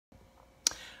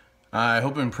I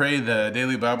hope and pray the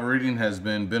daily Bible reading has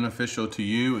been beneficial to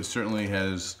you. It certainly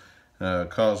has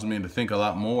caused me to think a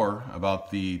lot more about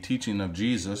the teaching of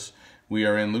Jesus. We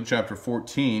are in Luke chapter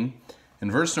 14. In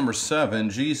verse number 7,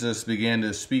 Jesus began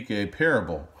to speak a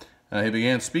parable. He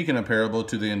began speaking a parable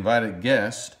to the invited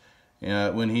guest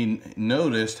when he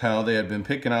noticed how they had been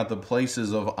picking out the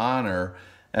places of honor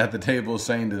at the table,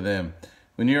 saying to them,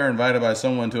 "When you are invited by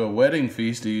someone to a wedding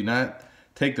feast, do you not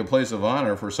take the place of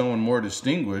honor for someone more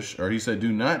distinguished?" Or he said,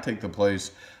 "Do not take the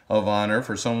place of honor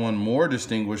for someone more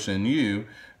distinguished than you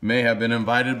may have been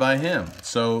invited by him."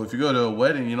 So if you go to a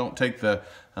wedding, you don't take the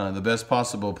best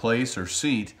possible place or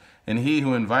seat. And he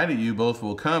who invited you both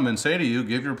will come and say to you,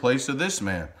 "Give your place to this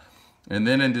man." And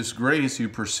then in disgrace, you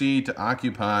proceed to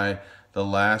occupy the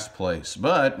last place.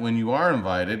 But when you are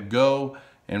invited, go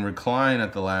and recline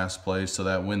at the last place, so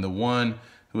that when the one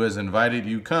who has invited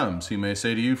you comes, he may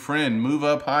say to you, "Friend, move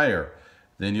up higher."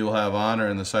 Then you'll have honor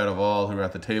in the sight of all who are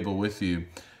at the table with you.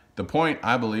 The point,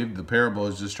 I believe, the parable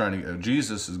is just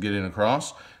Jesus is getting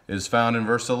across, is found in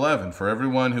verse 11. "For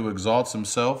everyone who exalts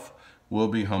himself will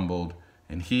be humbled,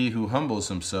 and he who humbles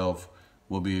himself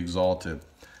will be exalted."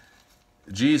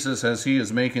 Jesus, as he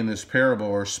is making this parable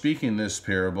or speaking this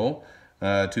parable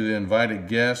to the invited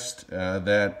guest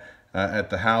at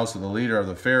the house of the leader of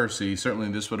the Pharisees, certainly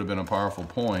this would have been a powerful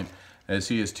point, as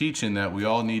he is teaching that we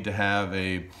all need to have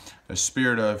a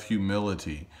spirit of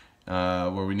humility,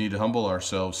 where we need to humble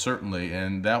ourselves, certainly.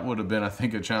 And that would have been, I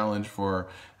think, a challenge for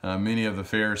many of the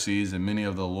Pharisees and many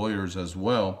of the lawyers as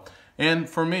well, and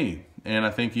for me, and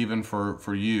I think even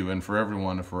for you and for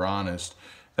everyone, if we're honest,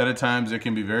 that at times it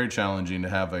can be very challenging to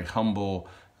have a humble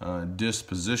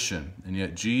disposition, and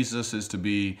yet Jesus is to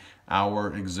be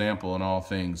our example in all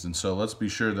things. And so let's be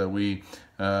sure that we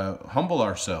humble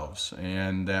ourselves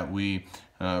and that we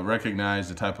recognize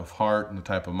the type of heart and the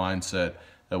type of mindset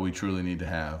that we truly need to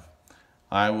have.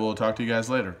 I will talk to you guys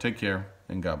later. Take care,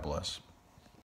 and God bless.